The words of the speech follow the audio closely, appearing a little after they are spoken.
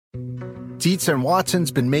Dietz and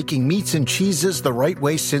Watson's been making meats and cheeses the right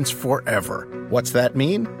way since forever. What's that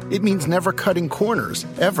mean? It means never cutting corners,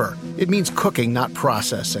 ever. It means cooking, not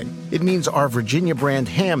processing. It means our Virginia brand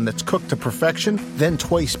ham that's cooked to perfection, then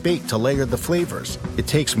twice baked to layer the flavors. It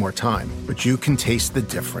takes more time, but you can taste the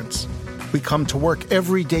difference. We come to work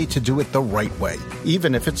every day to do it the right way,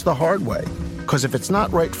 even if it's the hard way. Because if it's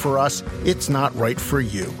not right for us, it's not right for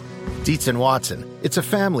you. Dietz and Watson, it's a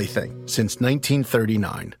family thing since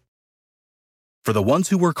 1939. For the ones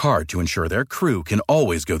who work hard to ensure their crew can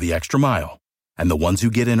always go the extra mile, and the ones who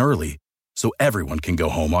get in early so everyone can go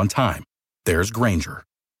home on time, there's Grainger,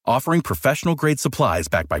 offering professional-grade supplies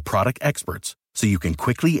backed by product experts so you can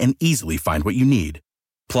quickly and easily find what you need.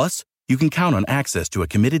 Plus, you can count on access to a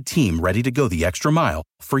committed team ready to go the extra mile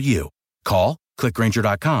for you. Call, click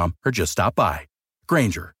Grainger.com, or just stop by.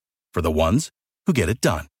 Grainger, for the ones who get it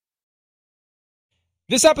done.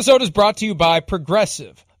 This episode is brought to you by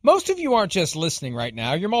Progressive. Most of you aren't just listening right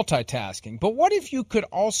now, you're multitasking. But what if you could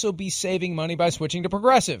also be saving money by switching to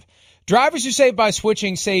Progressive? Drivers who save by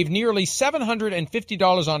switching save nearly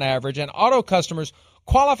 $750 on average, and auto customers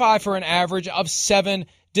qualify for an average of 7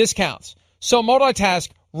 discounts. So multitask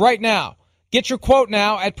right now. Get your quote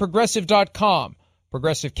now at Progressive.com.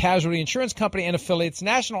 Progressive Casualty Insurance Company and affiliates,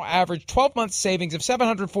 national average 12-month savings of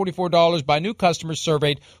 $744 by new customers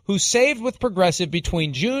surveyed who saved with Progressive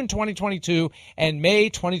between June 2022 and May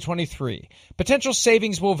 2023. Potential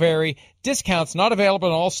savings will vary. Discounts not available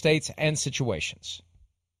in all states and situations.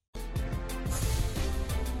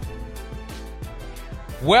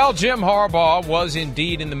 Well, Jim Harbaugh was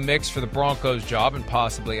indeed in the mix for the Broncos job and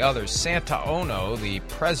possibly others. Santa Ono, the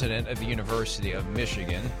president of the University of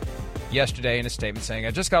Michigan, yesterday in a statement saying,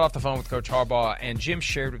 I just got off the phone with Coach Harbaugh, and Jim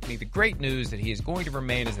shared with me the great news that he is going to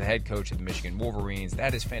remain as the head coach of the Michigan Wolverines.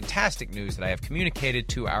 That is fantastic news that I have communicated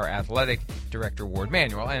to our athletic director, Ward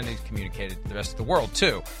Manuel, and he's communicated to the rest of the world,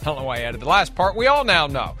 too. I don't know why I added the last part. We all now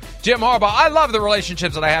know. Jim Harbaugh, I love the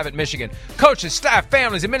relationships that I have at Michigan. Coaches, staff,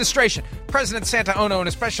 families, administration, President Santa Ono, and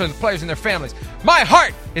especially the players and their families. My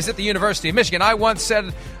heart is at the University of Michigan. I once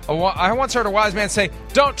heard a wise man say,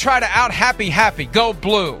 don't try to out-happy, go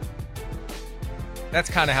blue. That's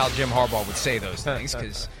kind of how Jim Harbaugh would say those things,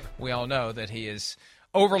 because we all know that he is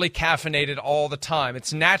overly caffeinated all the time.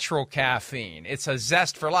 It's natural caffeine. It's a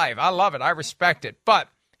zest for life. I love it. I respect it. But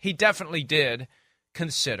he definitely did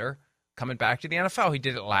consider coming back to the NFL. He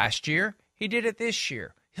did it last year. He did it this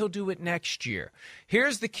year. He'll do it next year.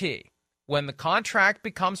 Here's the key. When the contract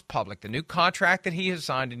becomes public, the new contract that he has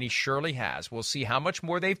signed, and he surely has, we'll see how much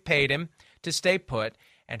more they've paid him to stay put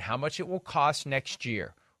and how much it will cost next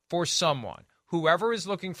year for someone. Whoever is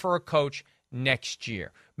looking for a coach next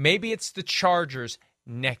year. Maybe it's the Chargers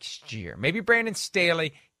next year. Maybe Brandon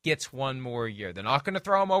Staley gets one more year. They're not going to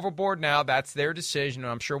throw him overboard now. That's their decision,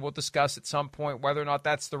 and I'm sure we'll discuss at some point whether or not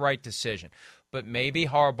that's the right decision. But maybe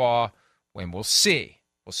Harbaugh, when we'll see.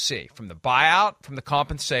 We'll see. From the buyout, from the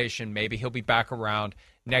compensation, maybe he'll be back around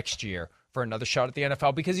next year for another shot at the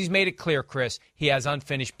NFL, because he's made it clear, Chris, he has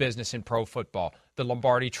unfinished business in pro football. The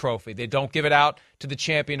Lombardi Trophy. They don't give it out to the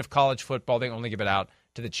champion of college football. They only give it out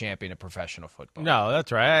to the champion of professional football. No,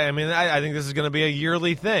 that's right. I mean, I think this is going to be a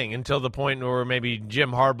yearly thing until the point where maybe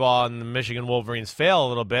Jim Harbaugh and the Michigan Wolverines fail a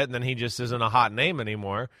little bit, and then he just isn't a hot name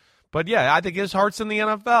anymore. But, yeah, I think his heart's in the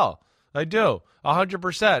NFL. I do,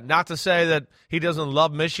 100%. Not to say that he doesn't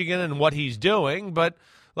love Michigan and what he's doing, but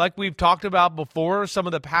like we've talked about before, some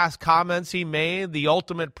of the past comments he made, the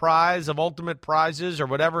ultimate prize of ultimate prizes, or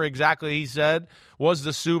whatever exactly he said, was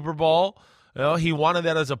the Super Bowl. You know, he wanted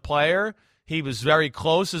that as a player. He was very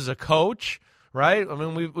close as a coach, right? I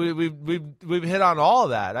mean, we've hit on all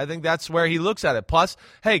of that. I think that's where he looks at it. Plus,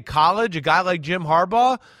 hey, college, a guy like Jim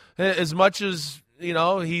Harbaugh, as much as, you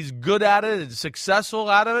know, he's good at it and successful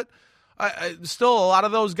out of it, still a lot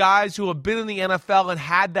of those guys who have been in the NFL and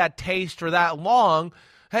had that taste for that long,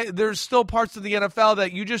 hey, there's still parts of the NFL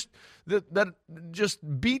that you just that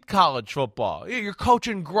just beat college football. You're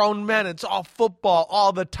coaching grown men. It's all football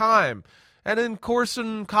all the time. And then, of course,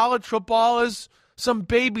 in college football is some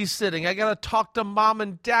babysitting. I got to talk to mom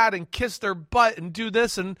and dad and kiss their butt and do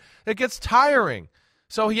this, and it gets tiring.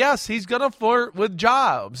 So, yes, he's going to flirt with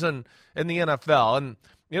jobs in the NFL. And,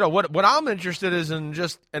 you know, what I'm interested is in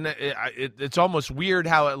just – and it's almost weird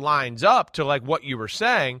how it lines up to, like, what you were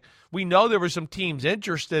saying. We know there were some teams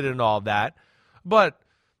interested in all that. But,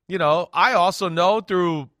 you know, I also know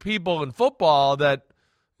through people in football that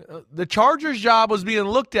the Chargers job was being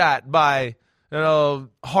looked at by, you know,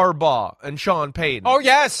 Harbaugh and Sean Payton. Oh,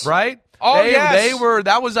 yes. Right? Oh, yes. They were,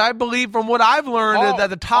 that was, I believe, from what I've learned, at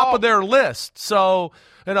the top of their list. So,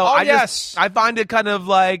 you know, I find it kind of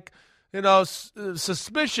like,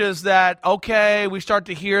 suspicious that, okay, we start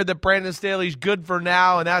to hear that Brandon Staley's good for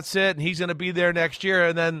now and that's it and he's going to be there next year,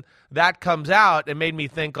 and then that comes out and made me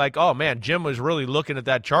think like, oh, man, Jim was really looking at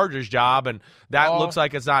that Chargers job and that looks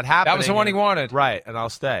like it's not happening. That was the one he wanted. Right, and I'll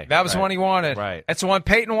stay. That was the one he wanted. Right. It's the one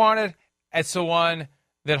Peyton wanted. It's the one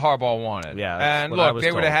that Harbaugh wanted. Yeah, and look,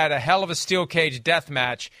 they would have had a hell of a steel cage death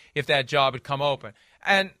match if that job had come open.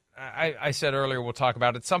 And I said earlier we'll talk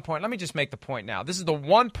about it at some point. Let me just make the point now. This is the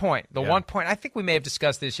one point. One point. I think we may have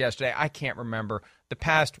discussed this yesterday. I can't remember. The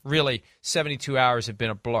past, really, 72 hours have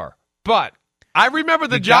been a blur. But I remember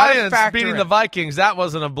the Giants beating the Vikings. That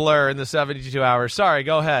wasn't a blur in the 72 hours. Sorry,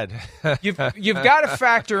 go ahead. You've got to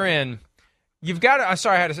factor in. You've got to. I'm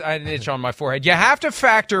sorry, I had an itch on my forehead. You have to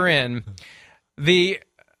factor in the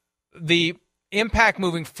impact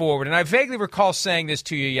moving forward. And I vaguely recall saying this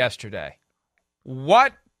to you yesterday.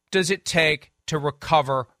 What does it take to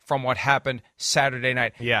recover from what happened Saturday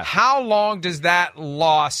night? Yeah. How long does that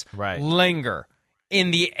loss linger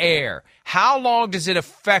in the air? How long does it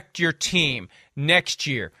affect your team next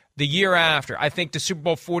year, the year after? I think the Super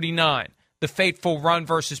Bowl 49, the fateful run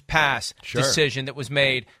versus pass decision that was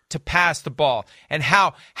made to pass the ball, and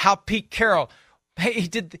how Pete Carroll, he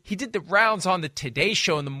did the rounds on the Today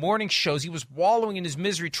Show and the morning shows. He was wallowing in his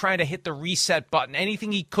misery trying to hit the reset button,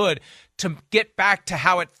 anything he could to get back to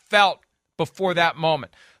how it felt before that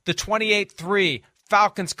moment. The 28-3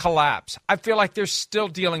 Falcons collapse. I feel like they're still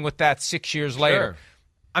dealing with that 6 years later.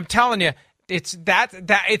 I'm telling you, it's that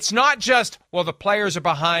it's not just, well, the players are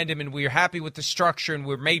behind him and we're happy with the structure and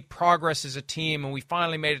we've made progress as a team and we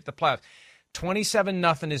finally made it to the playoffs.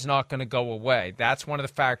 27-0 is not going to go away. That's one of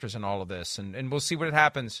the factors in all of this, and we'll see what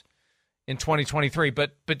happens in 2023.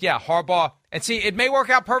 But yeah, Harbaugh, and see, it may work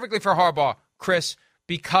out perfectly for Harbaugh, Chris,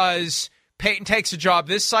 because Peyton takes a job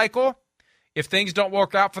this cycle. If things don't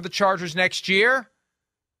work out for the Chargers next year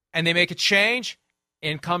and they make a change,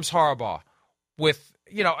 in comes Harbaugh with,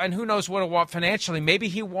 and who knows what he'll want financially. Maybe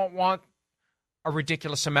he won't want a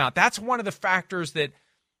ridiculous amount. That's one of the factors that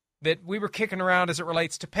we were kicking around as it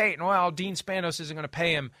relates to Peyton. Well, Dean Spanos isn't going to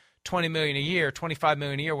pay him $20 million a year, $25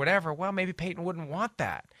 million a year, whatever. Well, maybe Peyton wouldn't want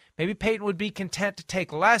that. Maybe Peyton would be content to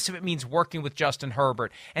take less if it means working with Justin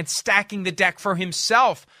Herbert and stacking the deck for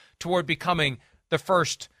himself toward becoming the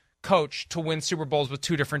first coach to win Super Bowls with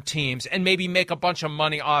two different teams and maybe make a bunch of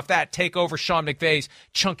money off that, take over Sean McVay's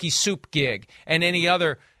Chunky Soup gig and any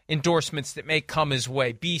other endorsements that may come his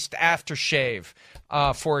way. Beast Aftershave,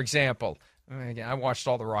 for example. Again, I watched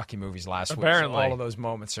all the Rocky movies last week, so all of those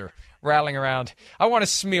moments are rattling around. I want to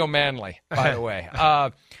Smeel Manley, by the way.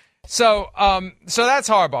 So that's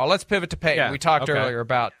Harbaugh. Let's pivot to Peyton. Yeah, we talked earlier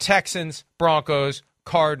about Texans, Broncos,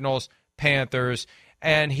 Cardinals, Panthers,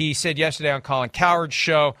 and he said yesterday on Colin Cowherd's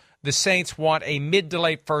show, the Saints want a mid to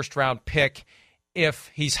late first-round pick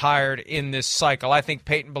if he's hired in this cycle. I think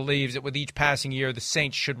Peyton believes that with each passing year, the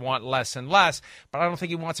Saints should want less and less, but I don't think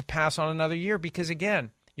he wants to pass on another year because,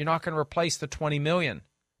 again, you're not going to replace the $20 million.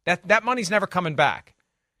 That money's never coming back.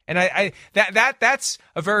 And that's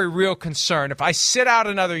a very real concern. If I sit out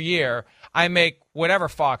another year, I make whatever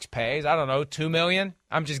Fox pays, I don't know, $2 million.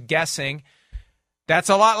 I'm just guessing. That's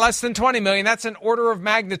a lot less than $20 million. That's an order of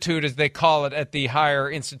magnitude, as they call it at the higher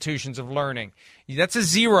institutions of learning. That's a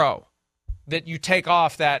zero that you take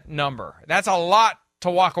off that number. That's a lot to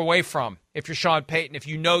walk away from if you're Sean Payton, if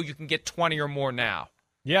you know you can get 20 or more now.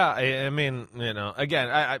 Yeah, I mean, again,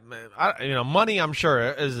 I money, I'm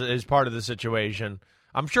sure, is part of the situation.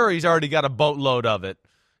 I'm sure he's already got a boatload of it.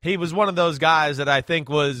 He was one of those guys that I think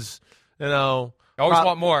was, always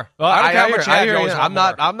want more. Well, I don't care how much you have, you always want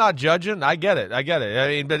more. I'm not judging. I get it. I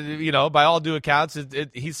mean, but by all due accounts,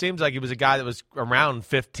 he seems like he was a guy that was around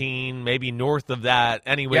 15, maybe north of that.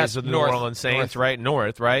 Anyways, yes, with the New Orleans Saints, right?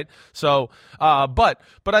 North, right? So, but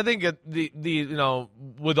I think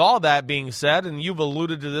with all that being said, and you've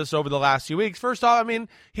alluded to this over the last few weeks. First off, I mean,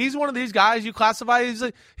 he's one of these guys you classify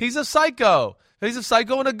he's a psycho. He's a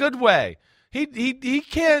psycho in a good way. He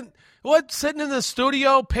can't. What, sitting in the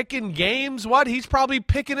studio picking games? What? He's probably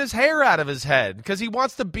picking his hair out of his head because he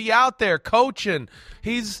wants to be out there coaching.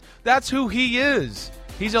 That's who he is.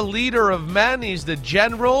 He's a leader of men. He's the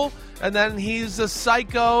general. And then he's a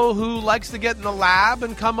psycho who likes to get in the lab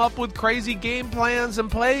and come up with crazy game plans and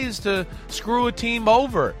plays to screw a team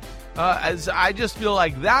over. As I just feel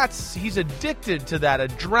like he's addicted to that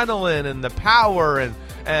adrenaline and the power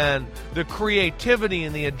and the creativity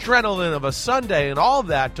and the adrenaline of a Sunday and all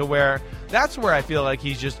that, to where that's where I feel like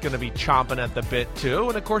he's just going to be chomping at the bit too.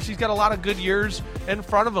 And of course, he's got a lot of good years in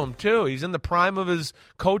front of him too. He's in the prime of his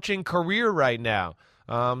coaching career right now.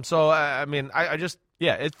 So I mean, I just,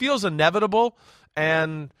 it feels inevitable.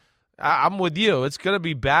 And I'm with you. It's going to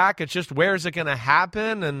be back. It's just where is it going to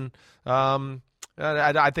happen? And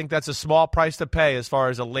I think that's a small price to pay as far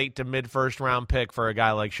as a late to mid-first round pick for a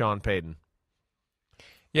guy like Sean Payton.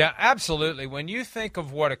 Yeah, absolutely. When you think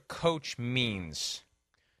of what a coach means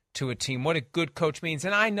to a team, what a good coach means,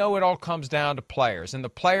 and I know it all comes down to players, and the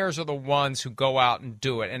players are the ones who go out and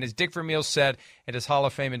do it. And as Dick Vermeil said at his Hall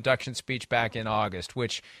of Fame induction speech back in August,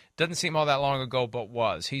 which doesn't seem all that long ago, but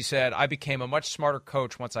was, he said, I became a much smarter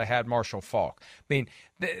coach once I had Marshall Faulk. I mean,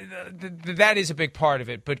 that is a big part of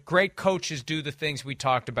it, but great coaches do the things we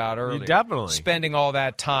talked about earlier. Definitely. Spending all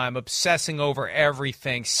that time, obsessing over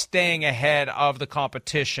everything, staying ahead of the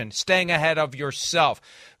competition, staying ahead of yourself,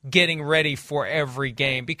 getting ready for every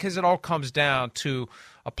game, because it all comes down to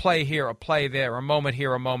a play here, a play there, a moment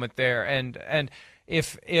here, a moment there. And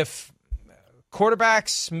if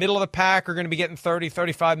quarterbacks, middle of the pack, are going to be getting $30,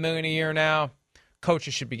 $35 million a year now,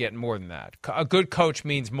 coaches should be getting more than that. A good coach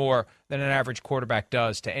means more than an average quarterback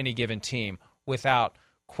does to any given team, without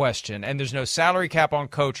question. And there's no salary cap on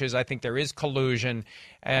coaches. I think there is collusion.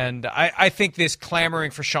 And I think this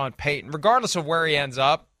clamoring for Sean Payton, regardless of where he ends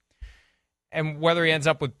up, and whether he ends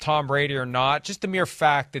up with Tom Brady or not, just the mere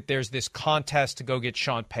fact that there's this contest to go get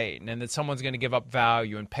Sean Payton and that someone's going to give up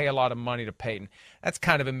value and pay a lot of money to Payton, that's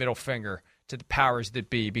kind of a middle finger to the powers that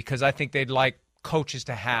be, because I think they'd like coaches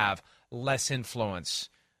to have less influence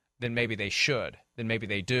than maybe they should, than maybe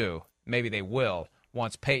they do, maybe they will.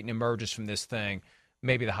 Once Payton emerges from this thing,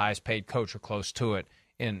 maybe the highest paid coach or close to it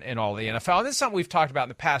in all the NFL. And this is something we've talked about in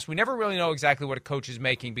the past. We never really know exactly what a coach is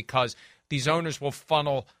making, because these owners will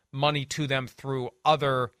funnel money to them through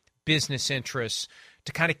other business interests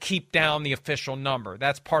to kind of keep down the official number.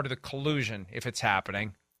 That's part of the collusion, if it's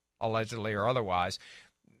happening, allegedly or otherwise.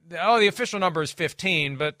 Oh, the official number is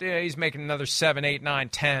 15, but he's making another 7, 8, 9,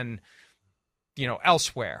 10,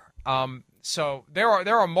 elsewhere. So there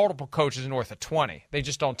are multiple coaches north of 20. They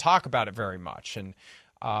just don't talk about it very much. And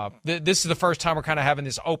this is the first time we're kind of having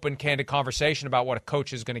this open, candid conversation about what a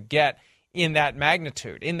coach is going to get in that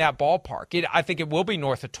magnitude, in that ballpark. I think it will be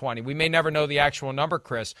north of 20. We may never know the actual number,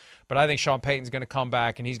 Chris, but I think Sean Payton's going to come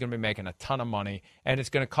back and he's going to be making a ton of money, and it's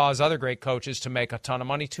going to cause other great coaches to make a ton of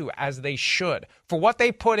money too, as they should, for what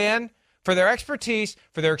they put in, for their expertise,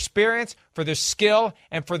 for their experience, for their skill,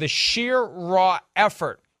 and for the sheer raw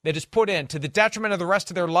effort that is put in to the detriment of the rest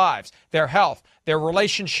of their lives, their health, their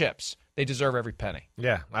relationships. They deserve every penny.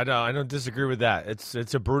 Yeah, I don't disagree with that.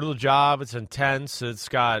 It's a brutal job. It's intense. It's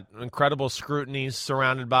got incredible scrutiny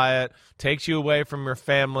surrounded by it. Takes you away from your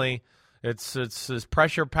family. It's as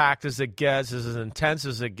pressure packed as it gets. It's as intense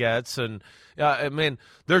as it gets. And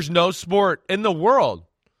there's no sport in the world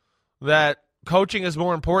that coaching is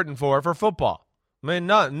more important for football.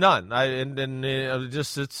 None.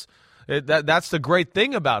 That's the great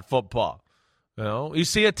thing about football. You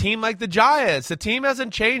see a team like the Giants. The team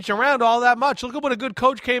hasn't changed around all that much. Look at what a good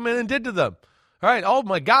coach came in and did to them. All right, oh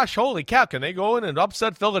my gosh, holy cow, can they go in and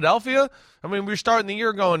upset Philadelphia? We're starting the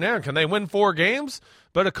year going there. Can they win 4 games?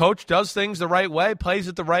 But a coach does things the right way, plays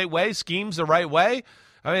it the right way, schemes the right way.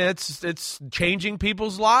 It's changing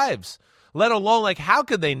people's lives. Let alone, how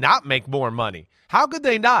could they not make more money? How could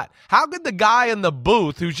they not? How could the guy in the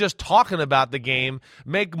booth who's just talking about the game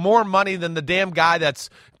make more money than the damn guy that's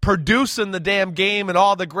producing the damn game and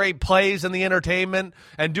all the great plays and the entertainment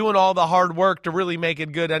and doing all the hard work to really make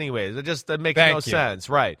it good anyways? That makes no sense.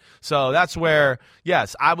 Right. So that's where,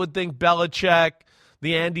 yes, I would think Belichick,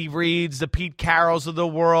 the Andy Reids, the Pete Carrolls of the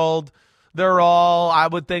world, they're all, I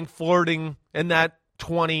would think, flirting in that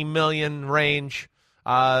 20 million range.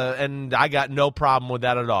 And I got no problem with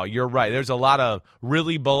that at all. You're right. There's a lot of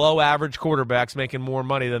really below average quarterbacks making more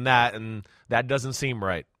money than that, and that doesn't seem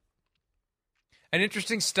right. An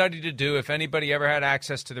interesting study to do if anybody ever had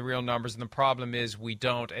access to the real numbers, and the problem is we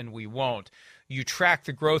don't and we won't. You track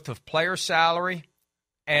the growth of player salary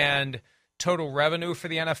and total revenue for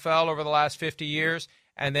the NFL over the last 50 years,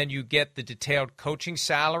 and then you get the detailed coaching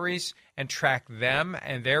salaries and track them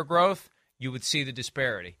and their growth, you would see the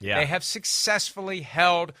disparity. Yeah. They have successfully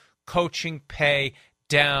held coaching pay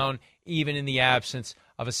down even in the absence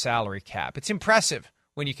of a salary cap. It's impressive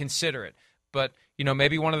when you consider it. But,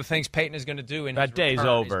 maybe one of the things Payton is going to do in that day's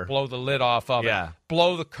over. Is blow the lid off of it,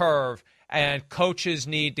 blow the curve, and coaches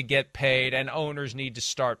need to get paid and owners need to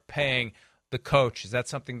start paying the coaches. That's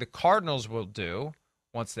something the Cardinals will do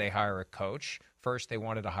once they hire a coach. First, they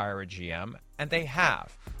wanted to hire a GM, and they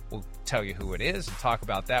have. We'll tell you who it is and talk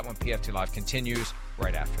about that when PFT Live continues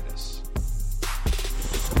right after this.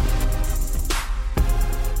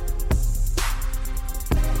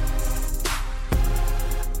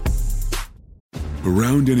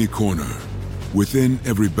 Around any corner, within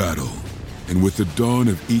every battle, And with the dawn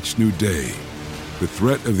of each new day, the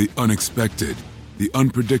threat of the unexpected, the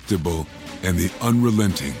unpredictable, and the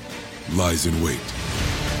unrelenting lies in wait.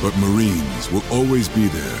 But Marines will always be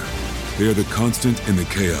there. They are the constant in the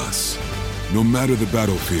chaos. No matter the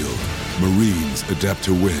battlefield, Marines adapt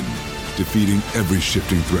to win, defeating every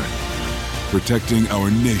shifting threat, protecting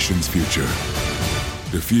our nation's future.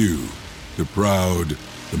 The few, the proud,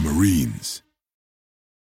 the Marines.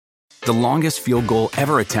 The longest field goal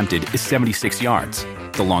ever attempted is 76 yards.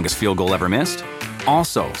 The longest field goal ever missed?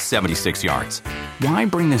 Also 76 yards. Why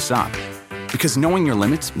bring this up? Because knowing your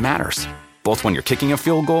limits matters, both when you're kicking a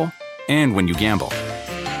field goal and when you gamble.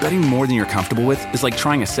 Betting more than you're comfortable with is like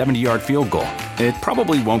trying a 70-yard field goal. It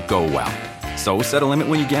probably won't go well. So set a limit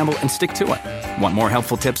when you gamble and stick to it. Want more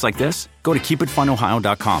helpful tips like this? Go to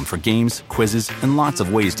keepitfunohio.com for games, quizzes, and lots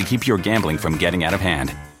of ways to keep your gambling from getting out of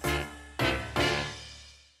hand.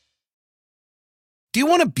 Do you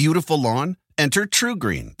want a beautiful lawn? Enter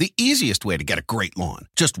TruGreen, the easiest way to get a great lawn.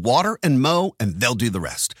 Just water and mow, and they'll do the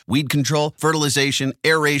rest. Weed control, fertilization,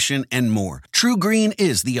 aeration, and more. TruGreen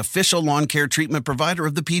is the official lawn care treatment provider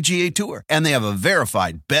of the PGA Tour, and they have a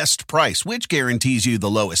verified best price, which guarantees you the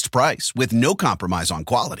lowest price with no compromise on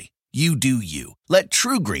quality. You do you. Let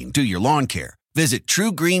TruGreen do your lawn care. Visit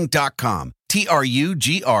TruGreen.com,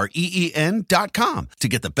 TruGreen.com, to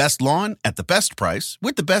get the best lawn at the best price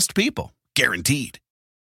with the best people. Guaranteed.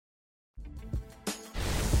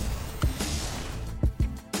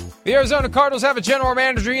 The Arizona Cardinals have a general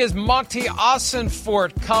manager. He is Monty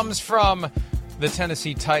Ossenfort, comes from the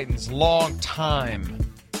Tennessee Titans. Long time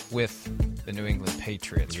with the New England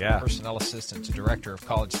Patriots. Yeah. From personnel assistant to director of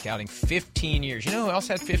college scouting, 15 years. You know who else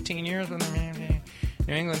had 15 years with the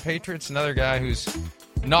New England Patriots? Another guy who's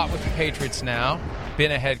not with the Patriots now,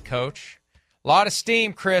 been a head coach. A lot of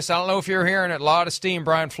steam, Chris. I don't know if you're hearing it. A lot of steam,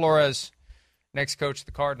 Brian Flores. Next coach of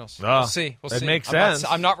the Cardinals. We'll see. We'll see. It makes sense.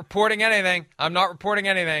 I'm not reporting anything.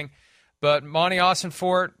 But Monty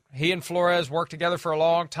Ossenfort, he and Flores worked together for a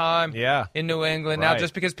long time in New England. Right. Now,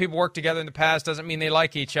 just because people work together in the past doesn't mean they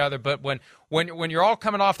like each other. But when you're all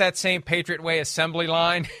coming off that same Patriot Way assembly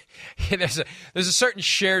line, there's a certain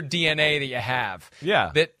shared DNA that you have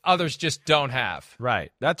that others just don't have.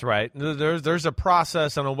 Right. That's right. There's a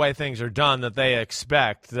process and a way things are done that they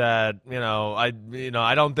expect that, I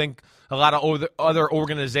don't think a lot of other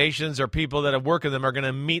organizations or people that have worked with them are going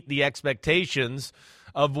to meet the expectations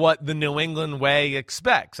of what the New England way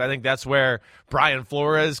expects. I think that's where Brian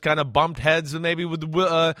Flores kind of bumped heads maybe with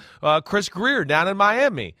Chris Greer down in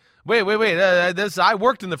Miami. Wait. I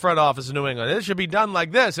worked in the front office in New England. It should be done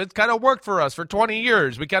like this. It kind of worked for us for 20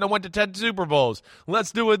 years. We kind of went to 10 Super Bowls.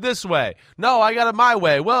 Let's do it this way. No, I got it my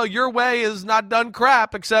way. Well, your way is not done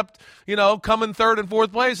crap except, coming third and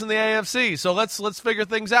fourth place in the AFC. So let's figure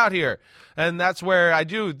things out here. And that's where I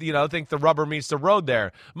do, think the rubber meets the road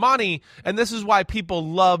there. Monty, and this is why people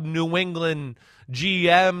love New England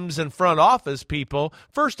GMs and front office people.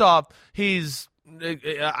 First off,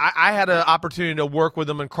 I had an opportunity to work with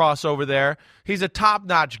him and cross over there. He's a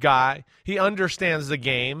top-notch guy. He understands the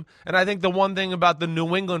game. And I think the one thing about the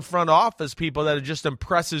New England front office people that just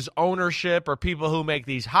impresses ownership or people who make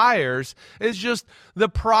these hires is just the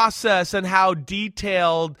process and how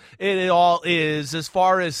detailed it all is as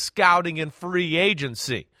far as scouting and free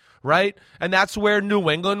agency, right? And that's where New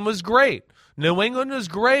England was great. New England was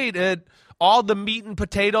great at all the meat and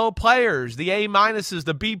potato players, the A-minuses,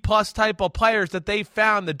 the B-plus type of players that they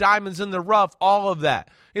found, the diamonds in the rough, all of that.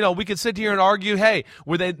 We could sit here and argue, hey,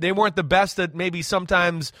 they weren't the best at maybe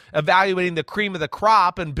sometimes evaluating the cream of the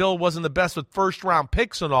crop, and Bill wasn't the best with first-round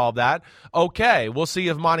picks and all that. Okay, we'll see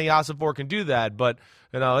if Monty Ossenfort can do that. But,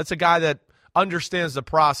 it's a guy that understands the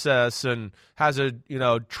process and has a,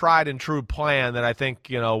 tried and true plan that I think,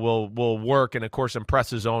 will work and, of course, impress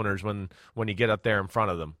his owners when you get up there in front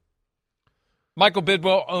of them. Michael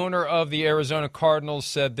Bidwell, owner of the Arizona Cardinals,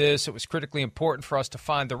 said this: "It was critically important for us to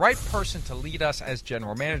find the right person to lead us as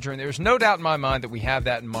general manager, and there's no doubt in my mind that we have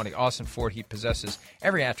that in Monty Ossenfort. He possesses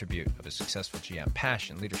every attribute of a successful GM: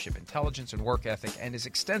 passion, leadership, intelligence, and work ethic, and his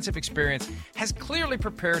extensive experience has clearly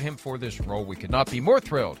prepared him for this role. We could not be more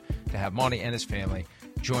thrilled to have Monty and his family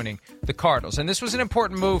joining the Cardinals." And this was an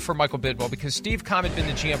important move for Michael Bidwell because Steve Keim had been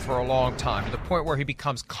the GM for a long time, to the point where he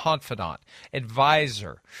becomes confidant,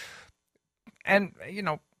 advisor. And,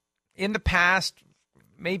 in the past,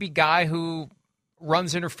 maybe guy who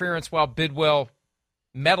runs interference while Bidwell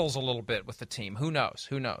meddles a little bit with the team. Who knows?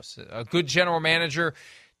 A good general manager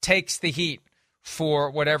takes the heat for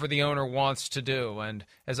whatever the owner wants to do. And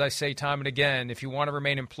as I say time and again, if you want to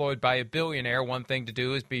remain employed by a billionaire, one thing to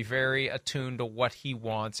do is be very attuned to what he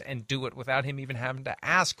wants and do it without him even having to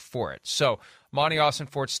ask for it. So Monty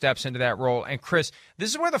Austin-Fort steps into that role. And Chris, this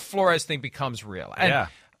is where the Flores thing becomes real. And,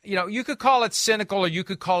 you know, you could call it cynical or you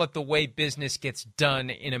could call it the way business gets done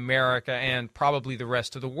in America and probably the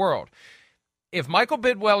rest of the world. If Michael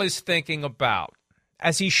Bidwell is thinking about,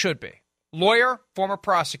 as he should be, lawyer, former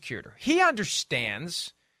prosecutor, he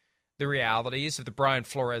understands the realities of the Brian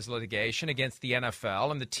Flores litigation against the NFL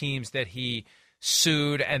and the teams that he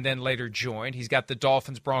sued and then later joined. He's got the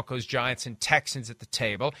Dolphins, Broncos, Giants, and Texans at the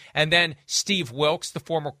table. And then Steve Wilks, the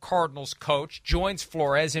former Cardinals coach, joins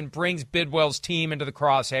Flores and brings Bidwell's team into the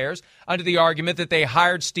crosshairs under the argument that they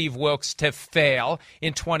hired Steve Wilks to fail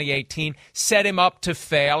in 2018, set him up to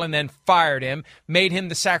fail, and then fired him, made him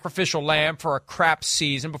the sacrificial lamb for a crap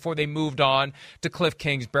season before they moved on to Cliff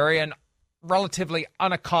Kingsbury, an relatively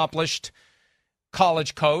unaccomplished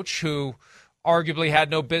college coach who arguably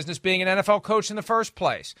had no business being an NFL coach in the first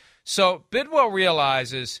place. So Bidwell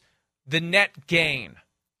realizes the net gain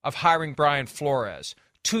of hiring Brian Flores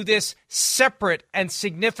to this separate and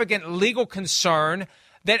significant legal concern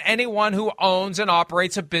that anyone who owns and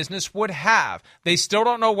operates a business would have. They still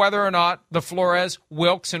don't know whether or not the Flores,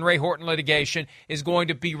 Wilks, and Ray Horton litigation is going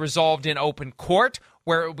to be resolved in open court,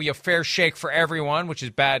 where it will be a fair shake for everyone, which is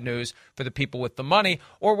bad news for the people with the money,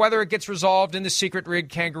 or whether it gets resolved in the secret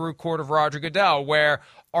rigged kangaroo court of Roger Goodell, where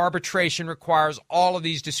arbitration requires all of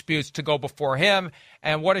these disputes to go before him.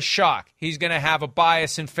 And what a shock. He's going to have a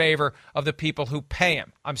bias in favor of the people who pay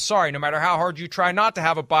him. I'm sorry, no matter how hard you try not to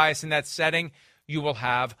have a bias in that setting, you will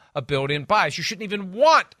have a built-in bias. You shouldn't even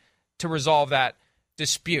want to resolve that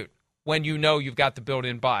dispute when you know you've got the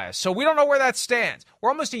built-in bias. So we don't know where that stands. We're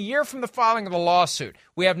almost a year from the filing of the lawsuit.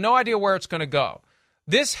 We have no idea where it's going to go.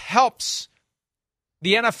 This helps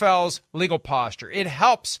the NFL's legal posture. It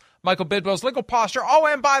helps Michael Bidwell's legal posture. Oh,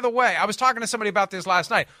 and by the way, I was talking to somebody about this last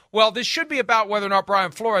night. Well, this should be about whether or not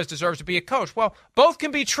Brian Flores deserves to be a coach. Well, both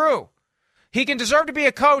can be true. He can deserve to be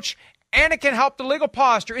a coach, and it can help the legal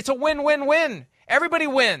posture. It's a win-win-win. Everybody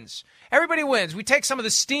wins. Everybody wins. We take some of the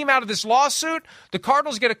steam out of this lawsuit. The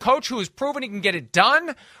Cardinals get a coach who has proven he can get it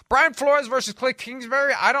done. Brian Flores versus Cliff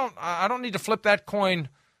Kingsbury, I don't need to flip that coin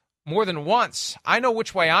more than once. I know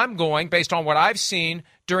which way I'm going based on what I've seen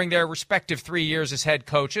during their respective 3 years as head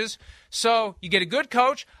coaches. So you get a good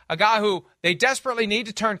coach, a guy who they desperately need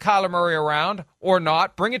to turn Kyler Murray around or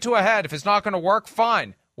not. Bring it to a head. If it's not going to work,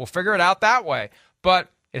 fine. We'll figure it out that way. But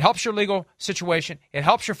it helps your legal situation. It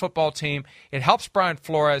helps your football team. It helps Brian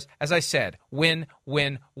Flores. As I said, win,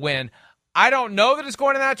 win, win. I don't know that it's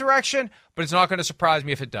going in that direction, but it's not going to surprise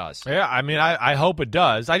me if it does. Yeah, I mean, I hope it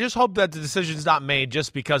does. I just hope that the decision's not made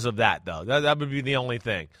just because of that, though. That would be the only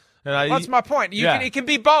thing. That's my point. It can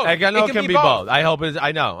be both. I know it can be both. I hope it's.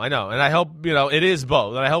 I know, and I hope it is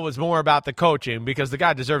both. And I hope it's more about the coaching because the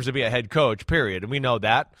guy deserves to be a head coach. Period. And we know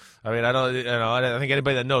that. I mean, I don't think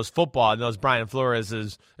anybody that knows football knows Brian Flores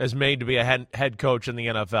is made to be a head coach in the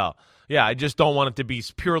NFL. Yeah, I just don't want it to be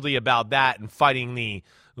purely about that and fighting the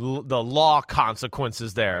law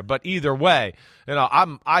consequences there. But either way,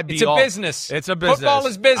 it's a business. It's a business. Football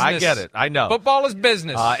is business. I get it. I know. Football is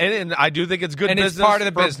business. And I do think it's good business. And it's part of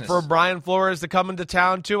the business. For Brian Flores to come into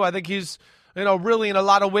town, too. I think he's, really in a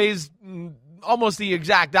lot of ways almost the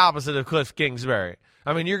exact opposite of Cliff Kingsbury.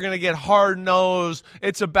 I mean, you're going to get hard-nosed.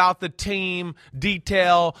 It's about the team,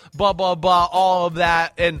 detail, blah, blah, blah, all of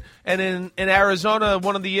that. And in Arizona,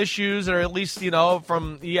 one of the issues, or at least,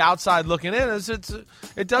 from the outside looking in, is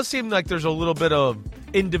it does seem like there's a little bit of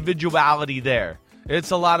individuality there. It's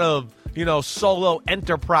a lot of, solo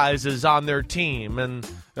enterprises on their team. And,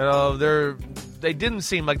 they didn't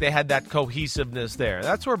seem like they had that cohesiveness there.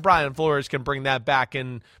 That's where Brian Flores can bring that back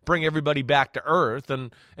and bring everybody back to earth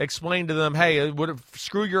and explain to them, hey,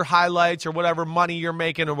 screw your highlights or whatever money you're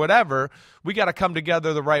making or whatever. We got to come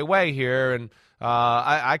together the right way here. And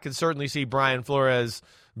I can certainly see Brian Flores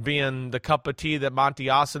being the cup of tea that Monty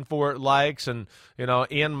Austin-Fort likes and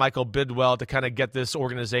Michael Bidwell to kind of get this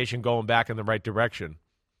organization going back in the right direction.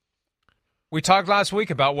 We talked last week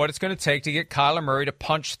about what it's going to take to get Kyler Murray to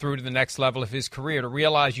punch through to the next level of his career, to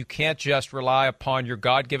realize you can't just rely upon your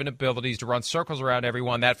God-given abilities to run circles around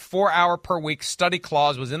everyone. That 4-hour-per-week study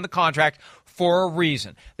clause was in the contract for a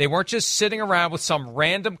reason. They weren't just sitting around with some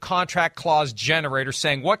random contract clause generator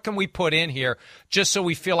saying, what can we put in here just so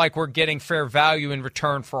we feel like we're getting fair value in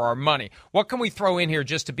return for our money? What can we throw in here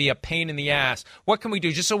just to be a pain in the ass? What can we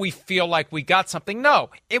do just so we feel like we got something? No,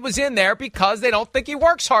 it was in there because they don't think he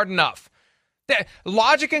works hard enough.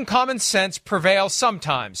 Logic and common sense prevail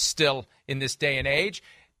sometimes still in this day and age.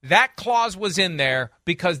 That clause was in there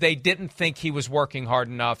because they didn't think he was working hard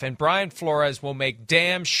enough, and Brian Flores will make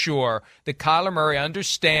damn sure that Kyler Murray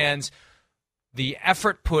understands the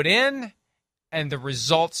effort put in and the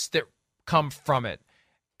results that come from it.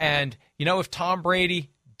 And, if Tom Brady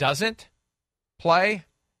doesn't play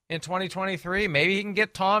in 2023, maybe he can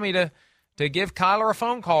get Tommy to give Kyler a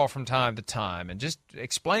phone call from time to time and just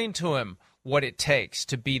explain to him what it takes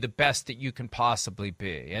to be the best that you can possibly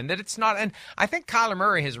be. And that it's not, and I think Kyler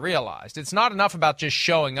Murray has realized it's not enough about just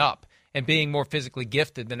showing up and being more physically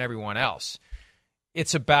gifted than everyone else.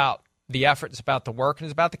 It's about the effort, it's about the work, and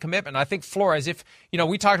it's about the commitment. And I think Flores, if,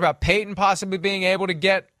 we talked about Peyton possibly being able to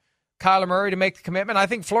get Kyler Murray to make the commitment, I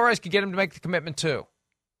think Flores could get him to make the commitment too.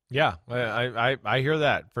 Yeah, I hear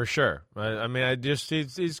that for sure.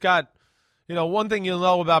 He's got, one thing you'll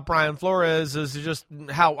know about Brian Flores is just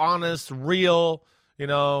how honest, real,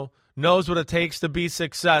 knows what it takes to be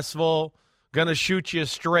successful, going to shoot you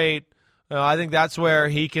straight. I think that's where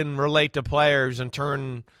he can relate to players and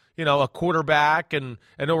turn, a quarterback and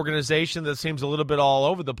an organization that seems a little bit all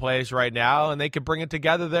over the place right now, and they could bring it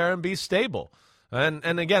together there and be stable.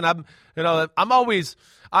 And again, I'm always,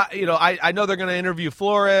 I know they're going to interview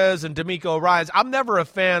Flores and DeMeco Ryans. I'm never a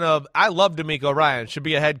fan of, I love DeMeco Ryans, should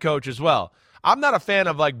be a head coach as well. I'm not a fan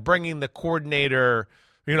of bringing the coordinator,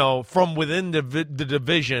 from within the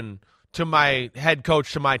division to my head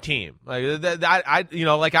coach to my team.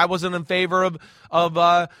 I wasn't in favor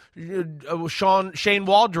of Shane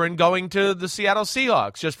Waldron going to the Seattle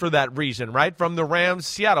Seahawks just for that reason, right? From the Rams,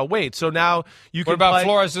 Seattle. Wait, so now you can. What about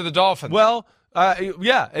Flores to the Dolphins? Well.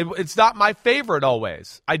 It's not my favorite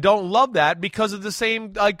always. I don't love that because of the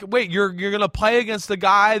same, you're going to play against the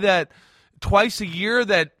guy that twice a year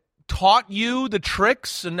that taught you the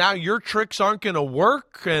tricks, and now your tricks aren't going to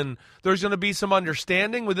work, and there's going to be some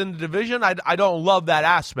understanding within the division. I don't love that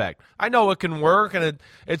aspect. I know it can work, and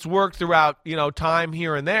it's worked throughout, time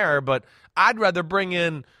here and there, but I'd rather bring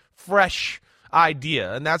in fresh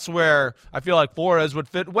idea, and that's where I feel like Flores would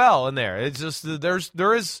fit well in there. It's just there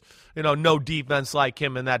is no defense like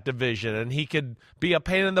him in that division, and he could be a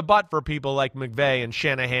pain in the butt for people like McVay and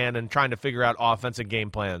Shanahan and trying to figure out offensive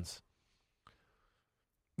game plans.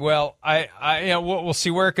 Well, we'll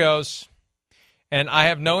see where it goes, and I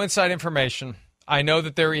have no inside information. I know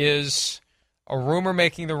that there is a rumor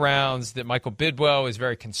making the rounds that Michael Bidwell is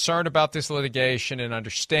very concerned about this litigation and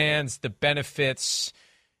understands the benefits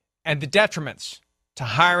and the detriments to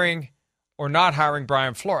hiring or not hiring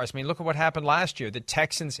Brian Flores. I mean, look at what happened last year. The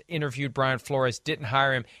Texans interviewed Brian Flores, didn't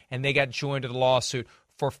hire him, and they got joined in the lawsuit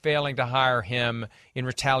for failing to hire him in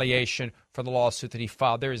retaliation for the lawsuit that he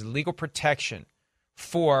filed. There is legal protection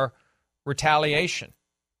for retaliation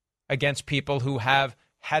against people who have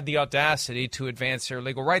had the audacity to advance their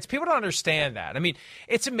legal rights. People don't understand that. I mean,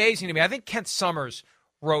 it's amazing to me. I think Kent Summers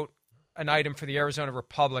wrote an item for the Arizona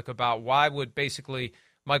Republic about why would basically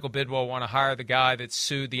Michael Bidwell want to hire the guy that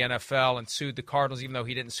sued the NFL and sued the Cardinals, even though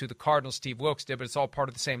he didn't sue the Cardinals, Steve Wilks did, but it's all part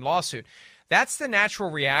of the same lawsuit. That's the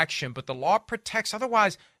natural reaction, but the law protects.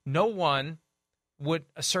 Otherwise, no one would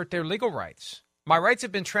assert their legal rights. My rights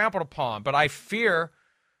have been trampled upon, but I fear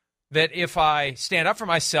that if I stand up for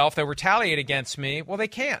myself, they'll retaliate against me. Well, they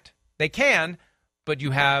can't. They can, but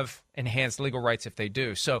you have enhanced legal rights if they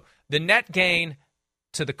do. So the net gain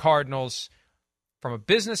to the Cardinals from a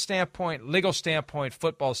business standpoint, legal standpoint,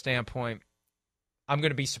 football standpoint, I'm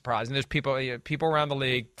going to be surprised. And there's people around the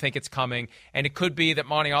league think it's coming, and it could be that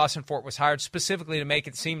Monty Austinfort was hired specifically to make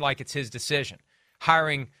it seem like it's his decision,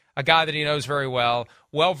 hiring a guy that he knows very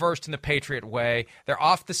well-versed in the Patriot way. They're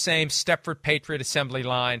off the same Stepford Patriot assembly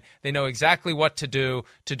line. They know exactly what to do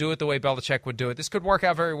it the way Belichick would do it. This could work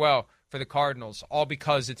out very well for the Cardinals, all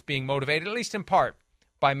because it's being motivated, at least in part,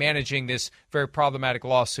 by managing this very problematic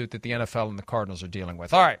lawsuit that the NFL and the Cardinals are dealing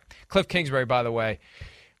with. All right, Cliff Kingsbury, by the way.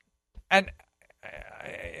 And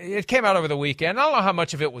it came out over the weekend. I don't know how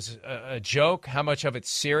much of it was a joke, how much of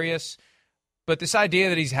it's serious, but this idea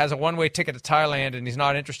that he has a one-way ticket to Thailand and he's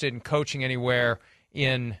not interested in coaching anywhere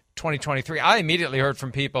in 2023. I immediately heard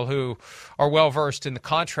from people who are well-versed in the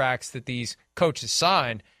contracts that these coaches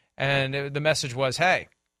sign, and the message was, hey,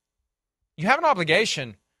 you have an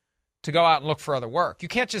obligation to go out and look for other work. You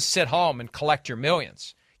can't just sit home and collect your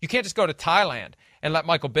millions. You can't just go to Thailand and let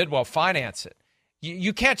Michael Bidwell finance it.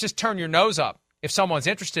 You can't just turn your nose up if someone's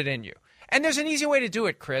interested in you. And there's an easy way to do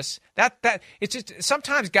it, Chris. That it's just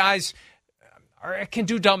sometimes guys can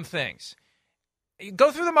do dumb things. Go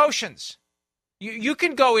through the motions. You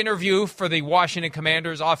can go interview for the Washington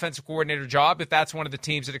Commanders offensive coordinator job if that's one of the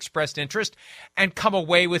teams that expressed interest and come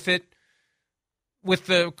away with it with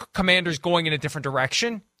the Commanders going in a different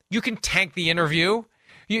direction. You can tank the interview.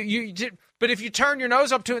 But if you turn your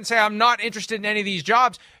nose up to it and say, I'm not interested in any of these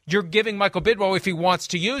jobs, you're giving Michael Bidwell, if he wants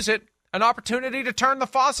to use it, an opportunity to turn the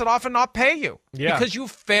faucet off and not pay you. Yeah. Because you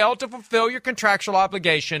failed to fulfill your contractual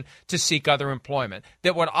obligation to seek other employment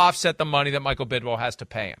that would offset the money that Michael Bidwell has to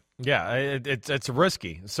pay him. Yeah, it's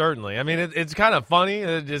risky, certainly. I mean, it's kind of funny.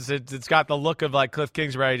 It's got the look of like Cliff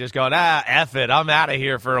Kingsbury just going, F it, I'm out of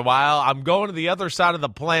here for a while. I'm going to the other side of the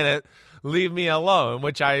planet. Leave me alone,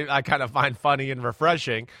 which I kind of find funny and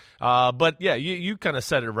refreshing. But, yeah, you kind of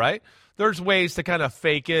said it right. There's ways to kind of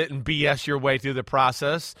fake it and BS your way through the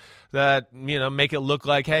process that, make it look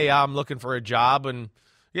like, hey, I'm looking for a job. And,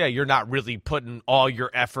 yeah, you're not really putting all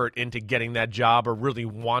your effort into getting that job or really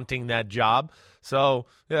wanting that job. So,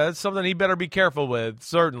 yeah, that's something he better be careful with,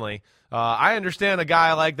 certainly. I understand a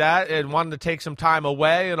guy like that and wanting to take some time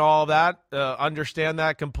away and all that, understand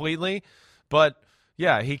that completely. But,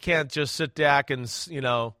 yeah, he can't just sit back and,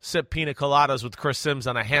 sip pina coladas with Chris Sims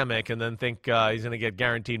on a hammock and then think he's going to get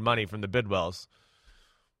guaranteed money from the Bidwells.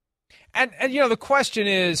 And the question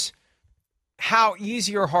is, how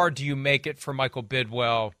easy or hard do you make it for Michael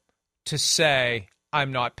Bidwell to say,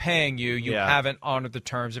 I'm not paying you, you haven't honored the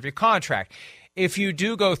terms of your contract? If you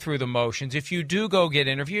do go through the motions, if you do go get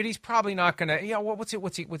interviewed, he's probably not going to, what's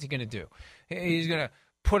he going to do? He's going to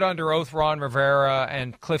put under oath Ron Rivera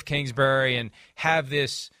and Cliff Kingsbury and have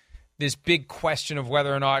this big question of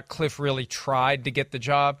whether or not Cliff really tried to get the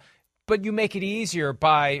job. But you make it easier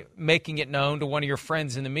by making it known to one of your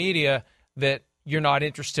friends in the media that you're not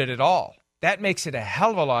interested at all. That makes it a hell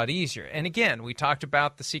of a lot easier. And again, we talked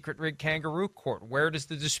about the secret rig kangaroo court. Where does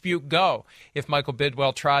the dispute go if Michael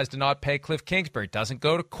Bidwell tries to not pay Cliff Kingsbury? It doesn't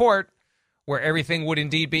go to court where everything would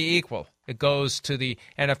indeed be equal. It goes to the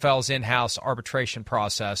NFL's in-house arbitration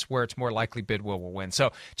process where it's more likely Bidwell will win.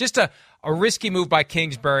 So just a risky move by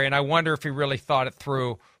Kingsbury, and I wonder if he really thought it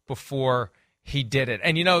through before he did it.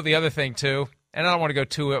 And the other thing, too, and I don't want to go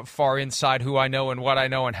too far inside who I know and what I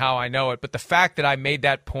know and how I know it, but the fact that I made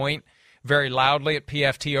that point very loudly at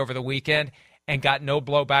PFT over the weekend and got no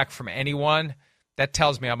blowback from anyone, that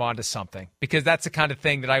tells me I'm onto something, because that's the kind of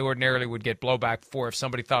thing that I ordinarily would get blowback for if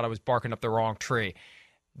somebody thought I was barking up the wrong tree.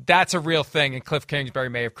 That's a real thing, and Cliff Kingsbury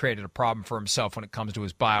may have created a problem for himself when it comes to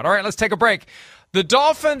his buyout. All right, let's take a break. The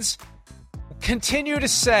Dolphins continue to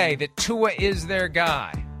say that Tua is their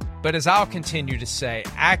guy, but as I'll continue to say,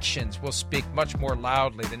 actions will speak much more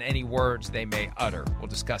loudly than any words they may utter. We'll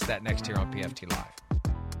discuss that next here on PFT Live.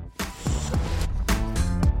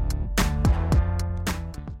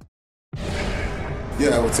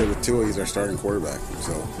 Yeah, I would say with Tua, he's our starting quarterback.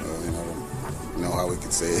 So, I don't know how we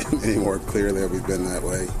could say it any more clearly. We've been that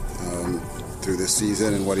way through this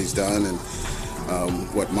season and what he's done, and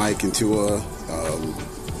what Mike and Tua,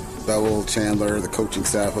 Bevel, Chandler, the coaching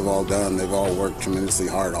staff have all done. They've all worked tremendously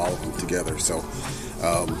hard, all of them together. So,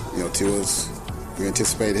 Tua's, we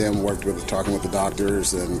anticipate him, talking with the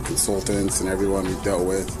doctors and consultants and everyone we've dealt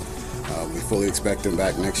with. We fully expect him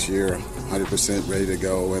back next year, 100% ready to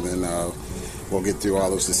go, and then we'll get through all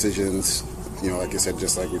those decisions, like I said,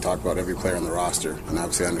 just like we talked about every player on the roster. And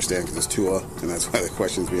obviously I understand because it's Tua, and that's why the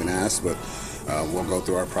question's being asked. But we'll go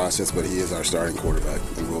through our process, but he is our starting quarterback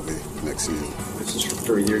and will be next season. This is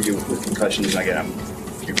for a year with concussions. Again, I'm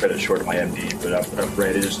a few credits short of my MD, but what I've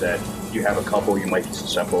read is that you have a couple you might be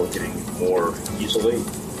susceptible to getting more easily.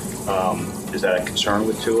 Is that a concern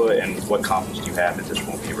with Tua, and what confidence do you have that this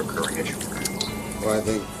won't be a recurring issue for him? Well, I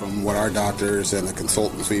think from what our doctors and the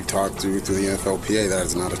consultants we've talked to through the NFLPA, that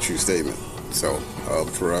is not a true statement. So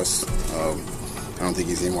for us, I don't think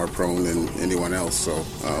he's any more prone than anyone else. So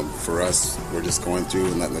for us, we're just going through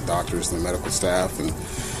and letting the doctors and the medical staff and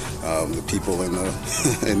the people in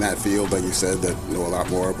that field, like you said, that know a lot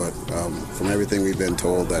more. But from everything we've been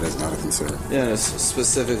told, that is not a concern. Yeah,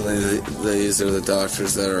 specifically, these are the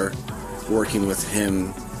doctors that are working with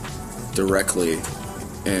him directly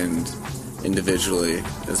and individually,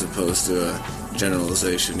 as opposed to a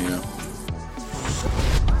generalization,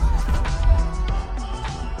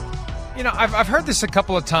 I've heard this a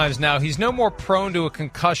couple of times now. He's no more prone to a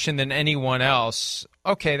concussion than anyone else.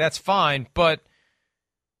 Okay, that's fine, but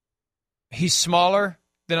he's smaller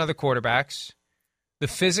than other quarterbacks. The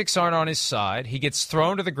physics aren't on his side. He gets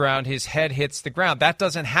thrown to the ground. His head hits the ground. That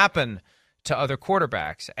doesn't happen to other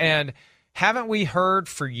quarterbacks. And haven't we heard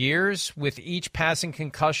for years with each passing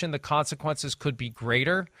concussion the consequences could be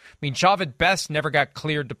greater? I mean, Jahvid Best never got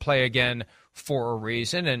cleared to play again for a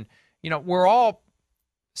reason. And, we're all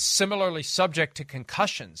similarly subject to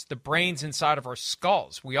concussions, the brains inside of our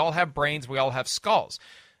skulls. We all have brains. We all have skulls.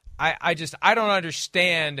 I don't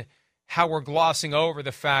understand how we're glossing over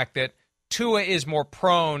the fact that Tua is more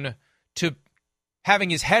prone to having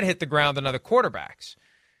his head hit the ground than other quarterbacks.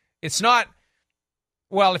 It's not,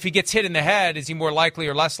 well, if he gets hit in the head, is he more likely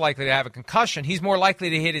or less likely to have a concussion? He's more likely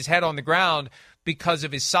to hit his head on the ground because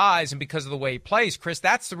of his size and because of the way he plays. Chris,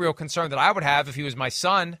 that's the real concern that I would have if he was my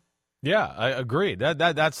son. Yeah, I agree.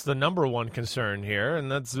 That's the number one concern here,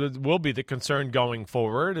 and that will be the concern going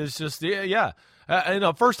forward. It's just,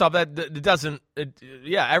 first off, everything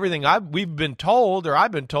we've been told, or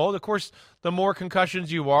I've been told, of course, the more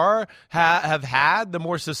concussions you have had, the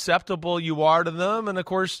more susceptible you are to them, and of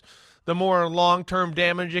course, the more long-term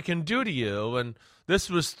damage it can do to you. And this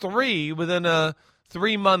was 3 within a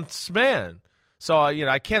 3-month span. So,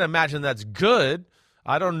 I can't imagine that's good.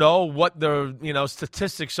 I don't know what the,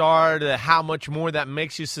 statistics are to how much more that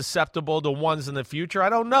makes you susceptible to ones in the future. I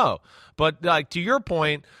don't know. But to your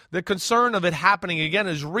point, the concern of it happening again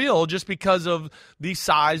is real just because of the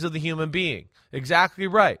size of the human being. Exactly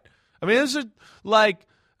right. I mean, this is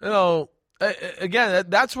again,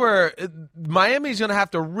 that's where Miami's going to have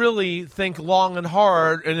to really think long and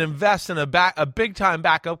hard and invest in a big-time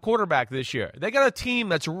backup quarterback this year. They got a team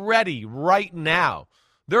that's ready right now.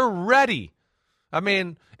 They're ready. I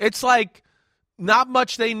mean, it's like not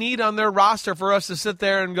much they need on their roster for us to sit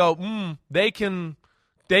there and go, they can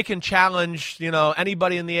challenge,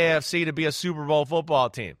 anybody in the AFC to be a Super Bowl football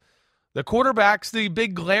team. The quarterback's the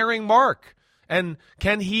big glaring mark. And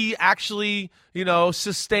can he actually,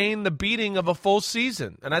 sustain the beating of a full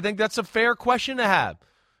season? And I think that's a fair question to have.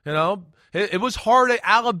 It was hard at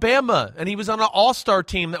Alabama, and he was on an all-star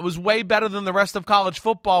team that was way better than the rest of college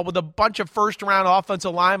football with a bunch of first-round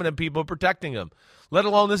offensive linemen and people protecting him. Let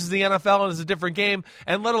alone this is the NFL and it's a different game,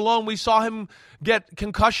 and let alone we saw him get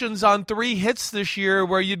concussions on 3 hits this year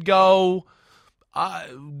where you'd go,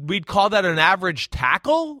 we'd call that an average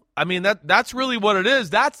tackle? I mean, that's really what it is.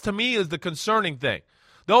 That's, to me, is the concerning thing.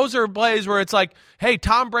 Those are plays where it's like, hey,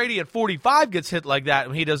 Tom Brady at 45 gets hit like that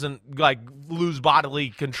and he doesn't lose bodily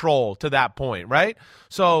control to that point, right?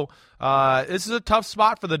 So this is a tough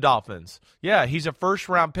spot for the Dolphins. Yeah, he's a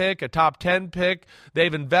first-round pick, a top 10 pick.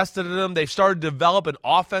 They've invested in him. They've started to develop an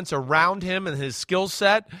offense around him and his skill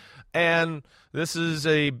set, and this is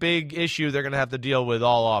a big issue they're going to have to deal with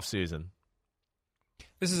all offseason.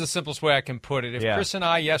 This is the simplest way I can put it. If Chris and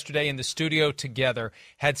I yesterday in the studio together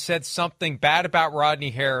had said something bad about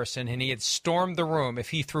Rodney Harrison and he had stormed the room,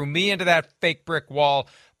 if he threw me into that fake brick wall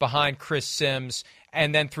behind Chris Sims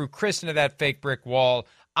and then threw Chris into that fake brick wall,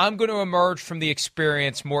 I'm going to emerge from the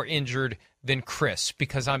experience more injured than Chris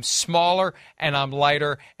because I'm smaller and I'm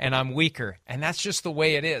lighter and I'm weaker. And that's just the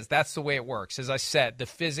way it is. That's the way it works. As I said, the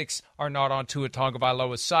physics are not on Tua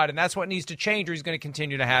Tagovailoa's side, and that's what needs to change or he's going to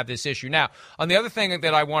continue to have this issue. Now, on the other thing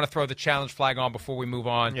that I want to throw the challenge flag on before we move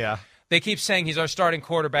on, they keep saying he's our starting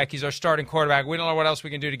quarterback, he's our starting quarterback. We don't know what else we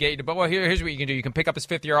can do to get you to, but here's what you can do. You can pick up his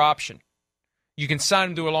 5th-year option. You can sign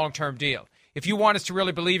him to a long-term deal. If you want us to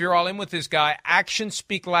really believe you're all in with this guy, actions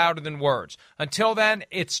speak louder than words. Until then,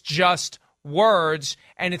 it's just words,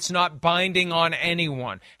 and it's not binding on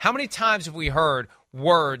anyone. How many times have we heard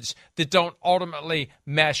words that don't ultimately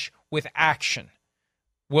mesh with action?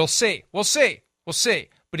 We'll see. We'll see. We'll see.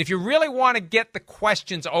 But if you really want to get the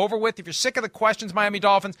questions over with, if you're sick of the questions, Miami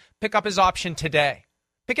Dolphins, pick up his option today.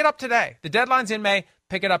 Pick it up today. The deadline's in May.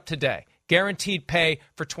 Pick it up today. Guaranteed pay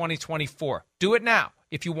for 2024. Do it now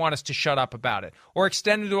if you want us to shut up about it. Or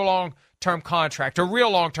extend it to a long-term contract, a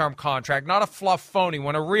real long-term contract, not a fluff phony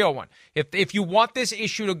one, a real one. If you want this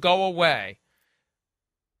issue to go away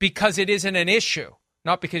because it isn't an issue,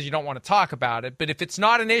 not because you don't want to talk about it, but if it's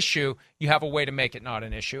not an issue, you have a way to make it not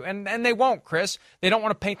an issue. And they won't, Chris. They don't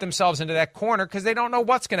want to paint themselves into that corner because they don't know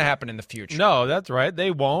what's going to happen in the future. No, that's right.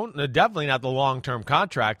 They won't. Definitely not the long-term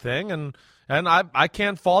contract thing. And I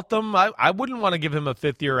can't fault them. I wouldn't want to give him a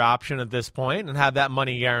 5th-year option at this point and have that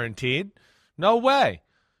money guaranteed. No way.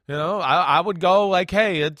 I would go like,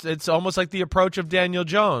 hey, it's almost like the approach of Daniel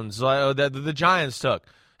Jones that the Giants took.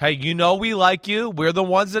 Hey, we like you. We're the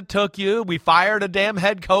ones that took you. We fired a damn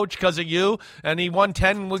head coach because of you, and he won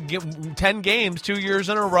 10 games 2 years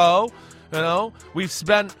in a row. We've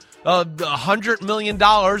spent $100 million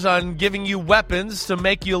on giving you weapons to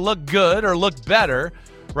make you look good or look better.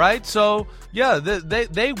 Right? So, yeah,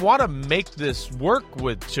 they want to make this work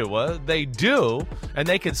with Tua. They do, and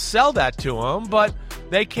they can sell that to him, but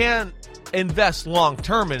they can't invest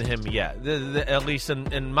long-term in him yet, at least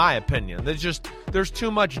in my opinion. There's too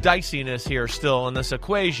much diciness here still in this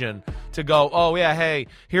equation to go, oh, yeah, hey,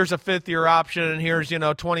 here's a 5th-year option, and here's,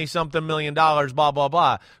 $20-something million, blah, blah,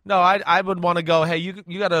 blah. No, I would want to go, hey,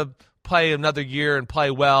 you got to play another year and play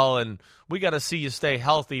well, and we got to see you stay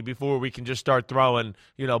healthy before we can just start throwing,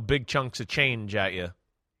 big chunks of change at you.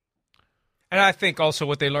 And I think also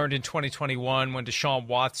what they learned in 2021 when Deshaun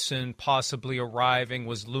Watson possibly arriving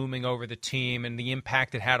was looming over the team and the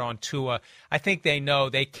impact it had on Tua. I think they know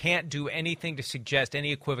they can't do anything to suggest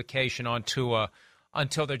any equivocation on Tua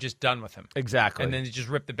until they're just done with him. Exactly. And then they just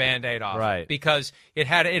rip the Band-Aid off. Right. Because it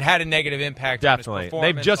had a negative impact Definitely. on his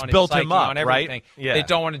performance, They've just on built his psyche, him up, on everything. right? Yeah. They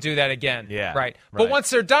don't want to do that again. Yeah. Right. But once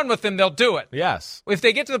they're done with him, they'll do it. Yes. If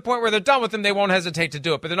they get to the point where they're done with him, they won't hesitate to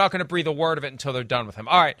do it. But they're not going to breathe a word of it until they're done with him.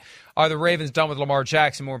 All right. Are the Ravens done with Lamar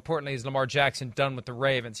Jackson? More importantly, is Lamar Jackson done with the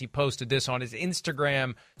Ravens? He posted this on his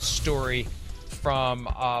Instagram story from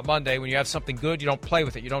Monday. When you have something good, you don't play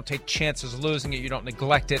with it. You don't take chances of losing it. You don't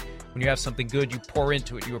neglect it. When you have something good, you pour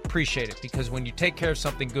into it. You appreciate it. Because when you take care of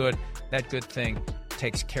something good, that good thing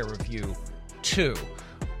takes care of you too.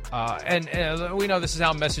 And we know this is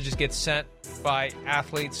how messages get sent by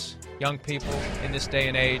athletes, young people in this day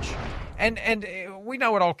and age. And we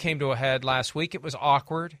know it all came to a head last week. It was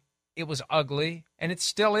awkward. It was ugly. And it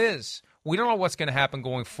still is. We don't know what's going to happen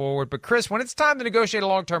going forward. But, Chris, when it's time to negotiate a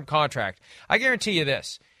long-term contract, I guarantee you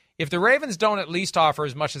this. If the Ravens don't at least offer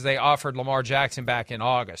as much as they offered Lamar Jackson back in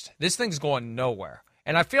August, this thing's going nowhere.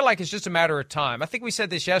 And I feel like it's just a matter of time. I think we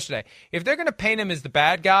said this yesterday. If they're going to paint him as the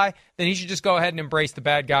bad guy, then he should just go ahead and embrace the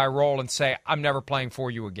bad guy role and say, I'm never playing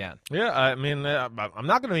for you again. Yeah, I mean, I'm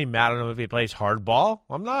not going to be mad at him if he plays hardball.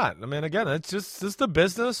 I'm not. I mean, again, it's just the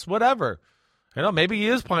business, whatever. You know, maybe he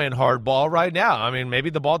is playing hardball right now. I mean, maybe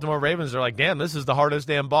the Baltimore Ravens are like, damn, this is the hardest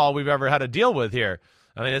damn ball we've ever had to deal with here.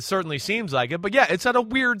 I mean, it certainly seems like it. But, yeah, it's at a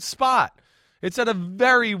weird spot. It's at a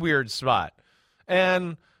very weird spot.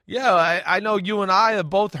 And, yeah, I know you and I have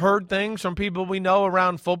both heard things from people we know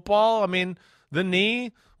around football. I mean, the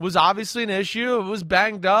knee was obviously an issue. It was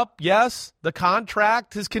banged up, yes. The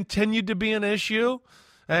contract has continued to be an issue.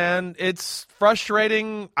 And it's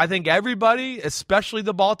frustrating, I think, everybody, especially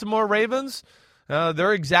the Baltimore Ravens.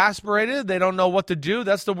 They're exasperated. They don't know what to do.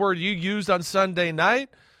 That's the word you used on Sunday night.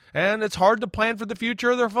 And it's hard to plan for the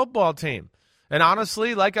future of their football team. And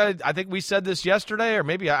honestly, like I think we said this yesterday, or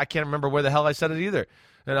maybe I can't remember where the hell I said it either.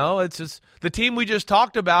 You know, it's just the team we just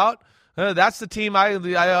talked about. That's the team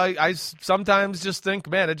I sometimes just think,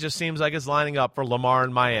 man, it just seems like it's lining up for Lamar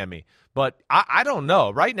in Miami. But I don't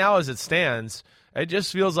know. Right now as it stands, it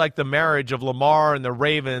just feels like the marriage of Lamar and the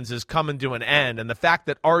Ravens is coming to an end. And the fact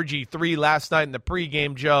that RG3 last night in the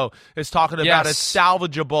pregame, Joe, is talking about it's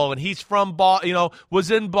salvageable, and he's from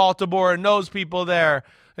was in Baltimore and knows people there.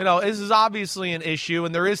 You know, this is obviously an issue,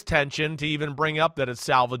 and there is tension to even bring up that it's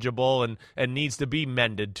salvageable and needs to be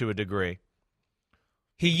mended to a degree.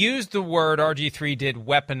 He used the word, RG3 did,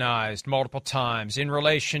 weaponized multiple times in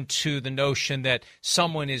relation to the notion that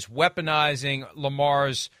someone is weaponizing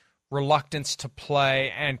Lamar's reluctance to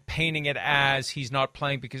play and painting it as he's not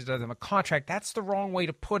playing because he doesn't have a contract. That's the wrong way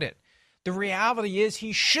to put it. The reality is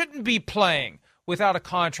he shouldn't be playing without a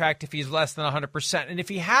contract if he's less than 100%. And if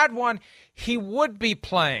he had one, he would be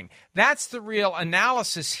playing. That's the real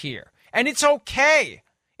analysis here. And it's okay.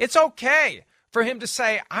 It's okay for him to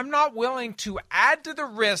say, I'm not willing to add to the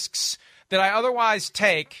risks that I otherwise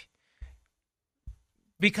take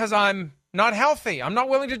because I'm not healthy. I'm not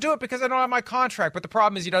willing to do it because I don't have my contract. But the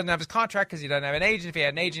problem is he doesn't have his contract because he doesn't have an agent. If he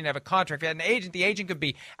had an agent, he'd have a contract. If he had an agent, the agent could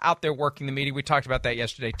be out there working the meeting. We talked about that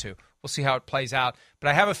yesterday, too. We'll see how it plays out. But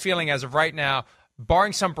I have a feeling as of right now,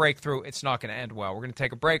 barring some breakthrough, it's not going to end well. We're going to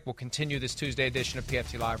take a break. We'll continue this Tuesday edition of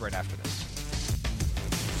PFT Live right after this.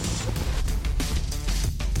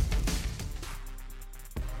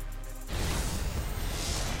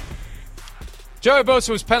 Joey Bosa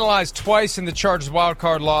was penalized twice in the Chargers'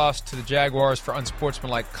 wildcard loss to the Jaguars for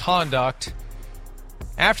unsportsmanlike conduct.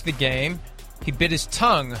 After the game, he bit his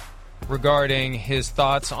tongue regarding his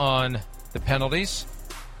thoughts on the penalties.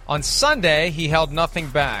 On Sunday, he held nothing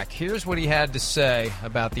back. Here's what he had to say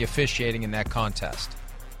about the officiating in that contest.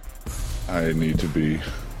 I need to be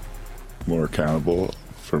more accountable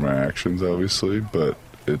for my actions, obviously, but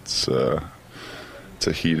it's a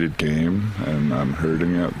heated game, and I'm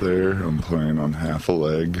hurting out there. I'm playing on half a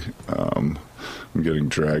leg. I'm getting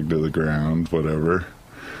dragged to the ground, whatever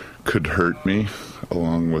could hurt me,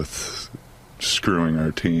 along with screwing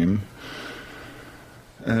our team.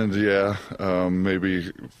 And, yeah,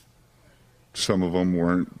 maybe some of them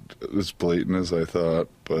weren't as blatant as I thought,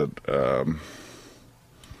 but I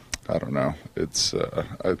don't know. It's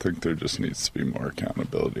I think there just needs to be more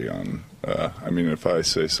accountability on if I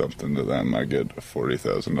say something to them, I get a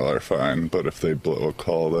 $40,000 fine, but if they blow a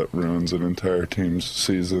call that ruins an entire team's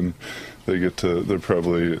season, they're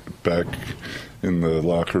probably back in the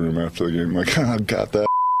locker room after the game like, got that.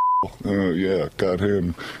 Oh, yeah, got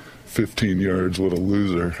him 15 yards, what a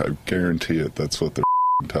loser. I guarantee it. That's what they're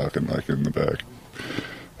talking like in the back.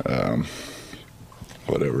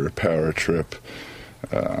 whatever, power trip.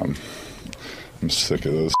 I'm sick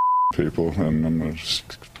of those people, and I'm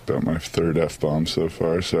just about my third F-bomb so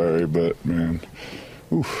far. Sorry, but, man,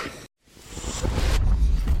 oof.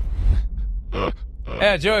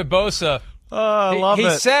 Yeah, Joey Bosa. I love it. He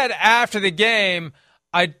said after the game,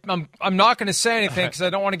 I'm not going to say anything because I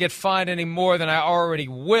don't want to get fined any more than I already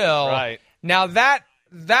will. Right. Now,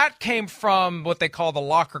 that came from what they call the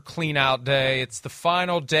locker clean-out day. It's the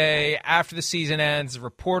final day after the season ends. The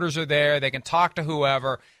reporters are there. They can talk to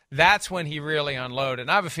whoever. That's when he really unloaded.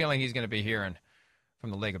 And I have a feeling he's going to be hearing from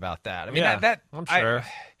the league about that. I mean, I'm sure.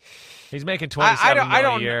 He's making $27 million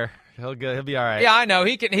a year. He'll be all right. Yeah, I know.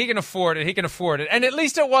 He can afford it. He can afford it. And at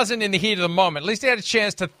least it wasn't in the heat of the moment. At least he had a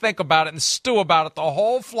chance to think about it and stew about it the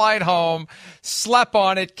whole flight home, slept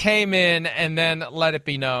on it, came in, and then let it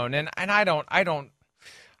be known. And I don't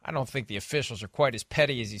think the officials are quite as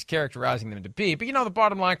petty as he's characterizing them to be. But, the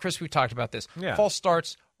bottom line, Chris, we talked about this. Yeah. False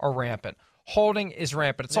starts are rampant. Holding is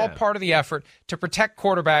rampant. It's all part of the effort to protect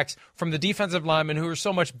quarterbacks from the defensive linemen who are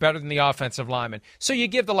so much better than the offensive linemen. So you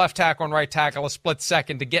give the left tackle and right tackle a split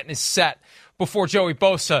second to get in his set before Joey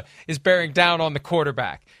Bosa is bearing down on the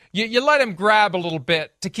quarterback. You let him grab a little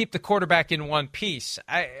bit to keep the quarterback in one piece.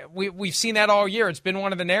 We've seen that all year. It's been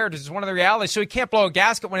one of the narratives. It's one of the realities. So he can't blow a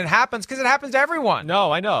gasket when it happens because it happens to everyone.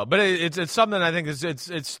 No, I know. But it's something I think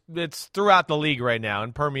it's throughout the league right now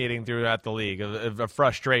and permeating throughout the league of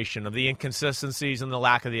frustration, of the inconsistencies and the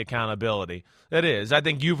lack of the accountability. It is. I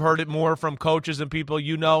think you've heard it more from coaches and people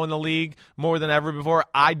in the league more than ever before.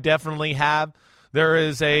 I definitely have. There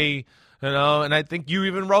is and I think you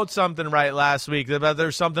even wrote something right last week about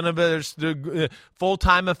there's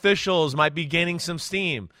full-time officials might be gaining some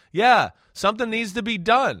steam. Yeah, something needs to be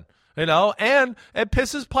done. And it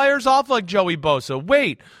pisses players off like Joey Bosa.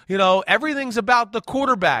 Wait, everything's about the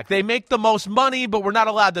quarterback. They make the most money, but we're not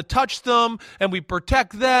allowed to touch them, and we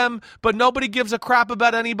protect them, but nobody gives a crap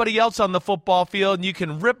about anybody else on the football field, and you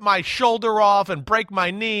can rip my shoulder off and break my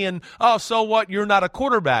knee, and, oh, so what? You're not a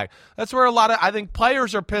quarterback. That's where I think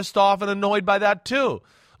players are pissed off and annoyed by that too,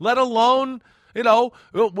 let alone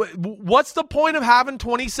what's the point of having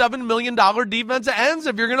 $27 million defensive ends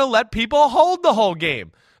if you're going to let people hold the whole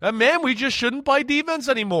game? Man, we just shouldn't play defense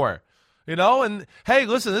anymore. And hey,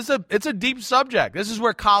 listen, it's a deep subject. This is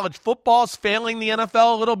where college football is failing the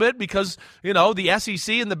NFL a little bit because, the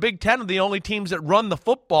SEC and the Big Ten are the only teams that run the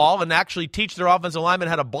football and actually teach their offensive linemen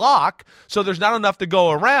how to block. So there's not enough to go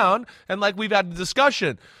around. And like we've had the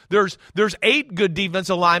discussion, there's 8 good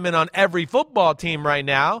defensive linemen on every football team right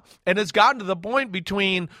now. And it's gotten to the point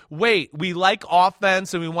between, we like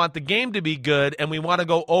offense and we want the game to be good and we want to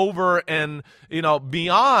go over and,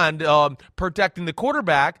 beyond protecting the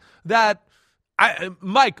quarterback that,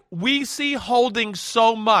 Mike, we see holding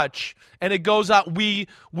so much, and it goes out. We've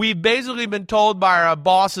basically been told by our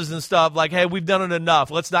bosses and stuff, like, hey, we've done it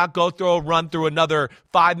enough. Let's not go run through another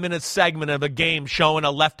 5-minute segment of a game showing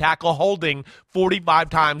a left tackle holding 45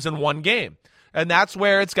 times in one game. And that's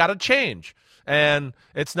where it's got to change. And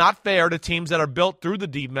it's not fair to teams that are built through the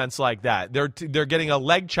defense like that. They're getting a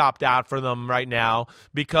leg chopped out for them right now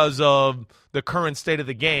because of the current state of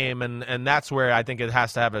the game, and that's where I think it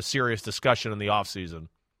has to have a serious discussion in the offseason.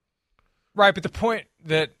 Right, but the point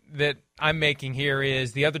that I'm making here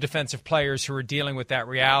is the other defensive players who are dealing with that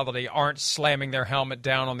reality aren't slamming their helmet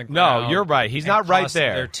down on the ground. No, you're right. He's not right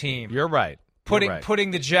there. Their team. You're right.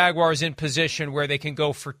 Putting the Jaguars in position where they can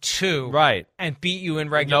go for 2 and beat you in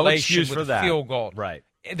regulation with a field goal. Right.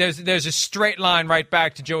 There's a straight line right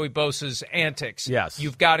back to Joey Bosa's antics. Yes.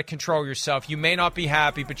 You've got to control yourself. You may not be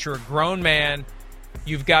happy, but you're a grown man.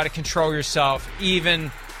 You've got to control yourself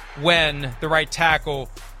even when the right tackle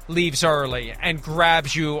leaves early and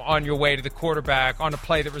grabs you on your way to the quarterback on a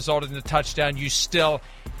play that resulted in a touchdown. You still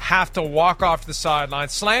have to walk off to the sideline,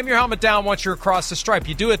 slam your helmet down once you're across the stripe.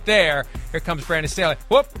 You do it there. Here comes Brandon Staley.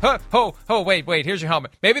 Whoop, wait, here's your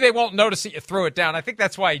helmet. Maybe they won't notice that you threw it down. I think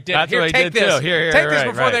that's why he did. That's Here, what he take did this. Too. Here, take this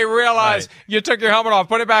before they realize you took your helmet off.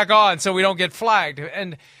 Put it back on so we don't get flagged.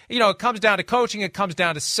 And, it comes down to coaching. It comes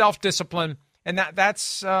down to self-discipline. And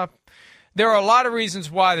that's there are a lot of reasons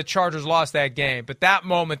why the Chargers lost that game, but that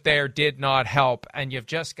moment there did not help, and you've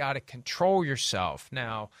just got to control yourself.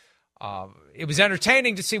 Now, it was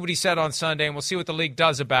entertaining to see what he said on Sunday, and we'll see what the league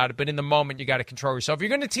does about it, but in the moment, you got to control yourself. If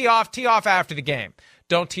you're going to tee off after the game.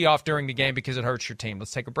 Don't tee off during the game because it hurts your team.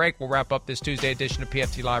 Let's take a break. We'll wrap up this Tuesday edition of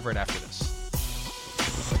PFT Live right after this.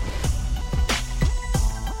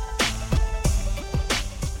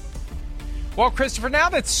 Well, Christopher, now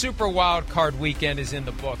that Super Wildcard Weekend is in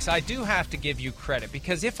the books, I do have to give you credit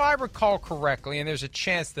because if I recall correctly, and there's a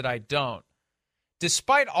chance that I don't,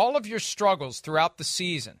 despite all of your struggles throughout the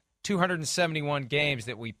season, 271 games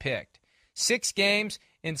that we picked. 6 games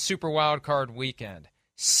in Super Wildcard Weekend.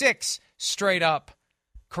 6 straight-up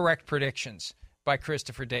correct predictions by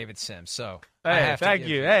Christopher David Sims. So, hey, thank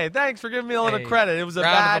you. Hey, thanks for giving me a little credit. It was a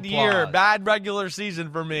bad year, bad regular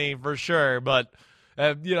season for me, for sure. But,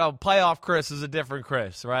 playoff Chris is a different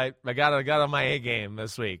Chris, right? I got on my A game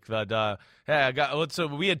this week. But,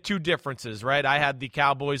 we had 2 differences, right? I had the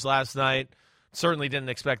Cowboys last night. Certainly didn't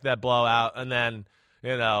expect that blowout. And then,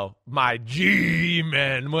 my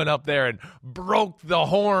G-men went up there and broke the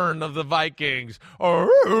horn of the Vikings.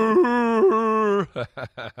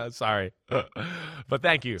 Sorry. But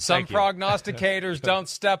thank you. Some prognosticators don't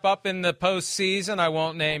step up in the postseason. I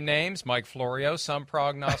won't name names. Mike Florio. Some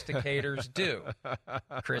prognosticators do.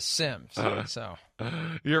 Chris Sims. So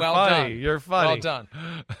You're well funny. Done. You're funny. Well done.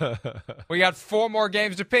 We got 4 more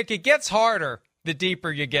games to pick. It gets harder the deeper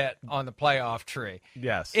you get on the playoff tree.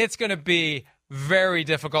 Yes. It's going to be very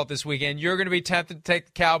difficult this weekend. You're going to be tempted to take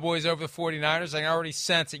the Cowboys over the 49ers. I can already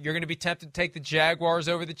sense it. You're going to be tempted to take the Jaguars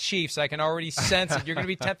over the Chiefs. I can already sense it. You're going to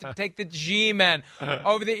be tempted to take the G-men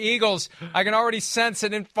over the Eagles. I can already sense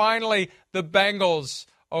it. And finally, the Bengals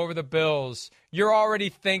over the Bills. You're already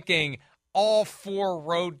thinking all 4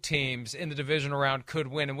 road teams in the divisional round could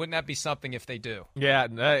win, and wouldn't that be something if they do? Yeah,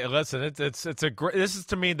 listen, it's a great. This is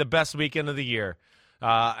to me the best weekend of the year.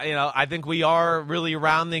 I think we are really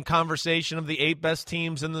around the conversation of the 8 best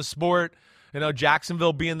teams in the sport.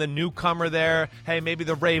 Jacksonville being the newcomer there. Hey, maybe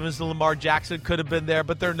the Ravens and Lamar Jackson could have been there,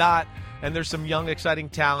 but they're not. And there's some young, exciting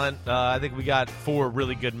talent. I think we got 4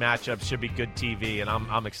 really good matchups. Should be good TV, and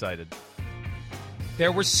I'm excited.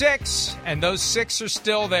 There were 6, and those 6 are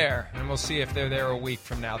still there, and we'll see if they're there a week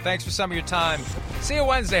from now. Thanks for some of your time. See you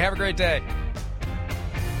Wednesday. Have a great day.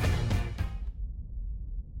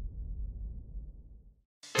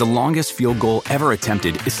 The longest field goal ever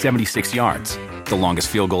attempted is 76 yards. The longest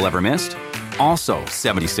field goal ever missed? Also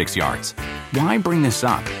 76 yards. Why bring this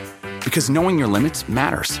up? Because knowing your limits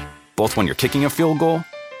matters, both when you're kicking a field goal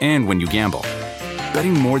and when you gamble.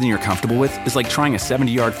 Betting more than you're comfortable with is like trying a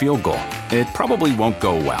 70-yard field goal. It probably won't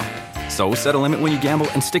go well. So set a limit when you gamble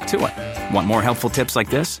and stick to it. Want more helpful tips like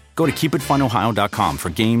this? Go to keepitfunohio.com for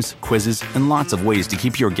games, quizzes, and lots of ways to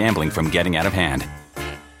keep your gambling from getting out of hand.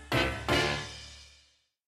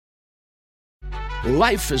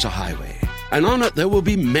 Life is a highway, and on it there will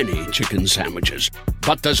be many chicken sandwiches.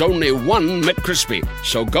 But there's only one McCrispy.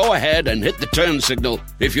 So go ahead and hit the turn signal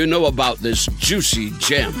if you know about this juicy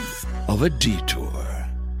gem of a detour.